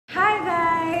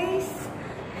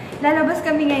lalabas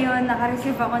kami ngayon,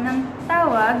 naka-receive ako ng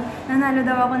tawag, nanalo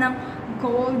daw ako ng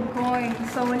gold coin.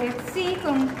 So, let's see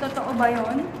kung totoo ba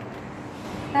yun.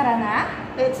 Tara na!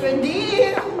 Let's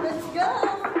redeem! Let's go!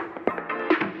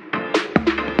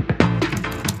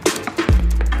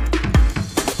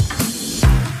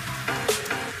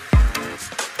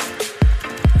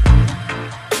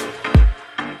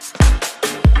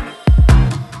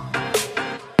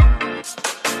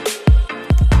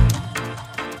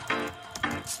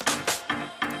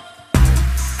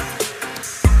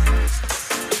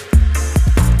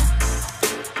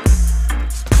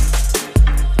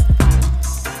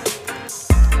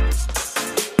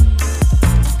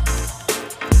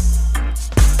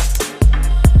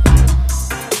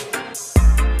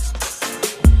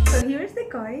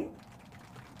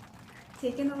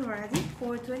 Taken already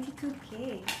for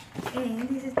 22K, and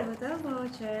this is the hotel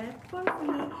voucher for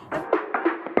free.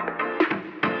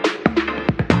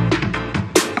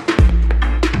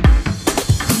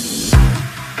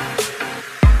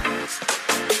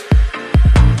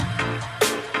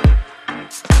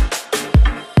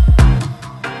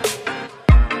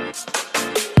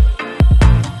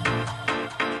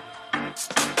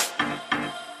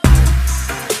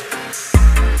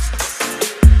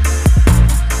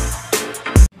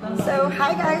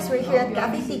 Hi guys, we're here at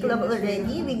Cafe Tea Club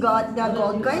already. We got the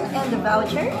gold coin and the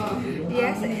voucher.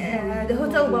 Yes, the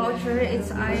hotel voucher,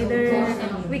 it's either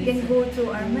we can go to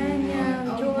Armenia,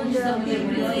 Georgia,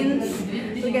 Philippines,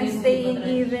 we can stay in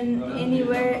even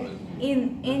anywhere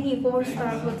in any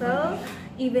 4-star hotel,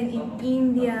 even in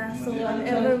India. So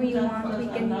whatever we want, we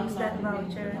can use that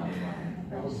voucher.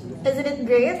 Isn't it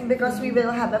great? Because we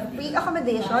will have a free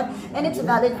accommodation and it's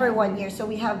valid for 1 year. So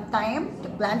we have time to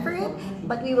plan for it,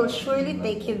 but we will surely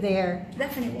take you there.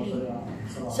 Definitely.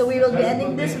 So we will be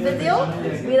ending this video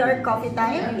with our coffee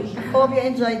time. Hope you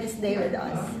enjoyed this day with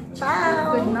us.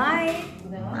 Ciao! Good night!